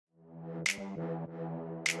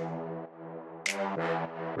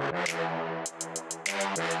Good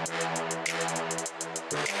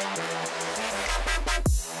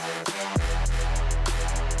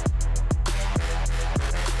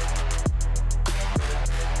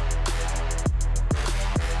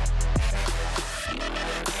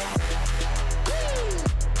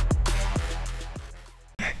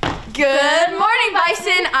morning,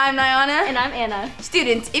 Bison. I'm Nyana. And I'm Anna.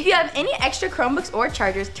 Students, if you have any extra Chromebooks or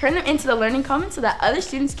chargers, turn them into the Learning Commons so that other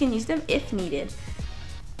students can use them if needed.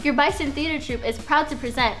 Your Bison Theater Troupe is proud to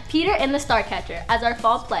present Peter and the Starcatcher as our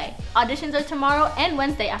fall play. Auditions are tomorrow and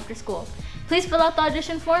Wednesday after school. Please fill out the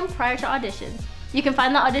audition form prior to auditions. You can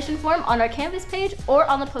find the audition form on our Canvas page or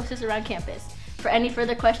on the posters around campus. For any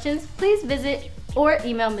further questions, please visit or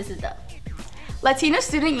email Mrs. Dove. Latino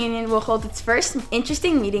Student Union will hold its first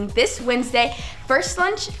interesting meeting this Wednesday. First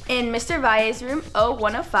lunch in Mr. Valle's room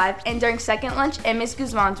O105 and during second lunch in Ms.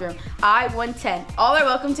 Guzman's room I-110. All are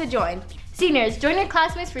welcome to join. Seniors, join your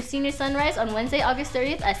classmates for Senior Sunrise on Wednesday, August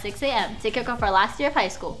 30th at 6 a.m. to kick off our last year of high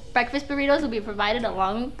school. Breakfast burritos will be provided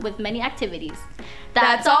along with many activities.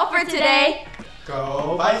 That's all for today.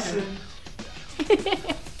 Go Bison!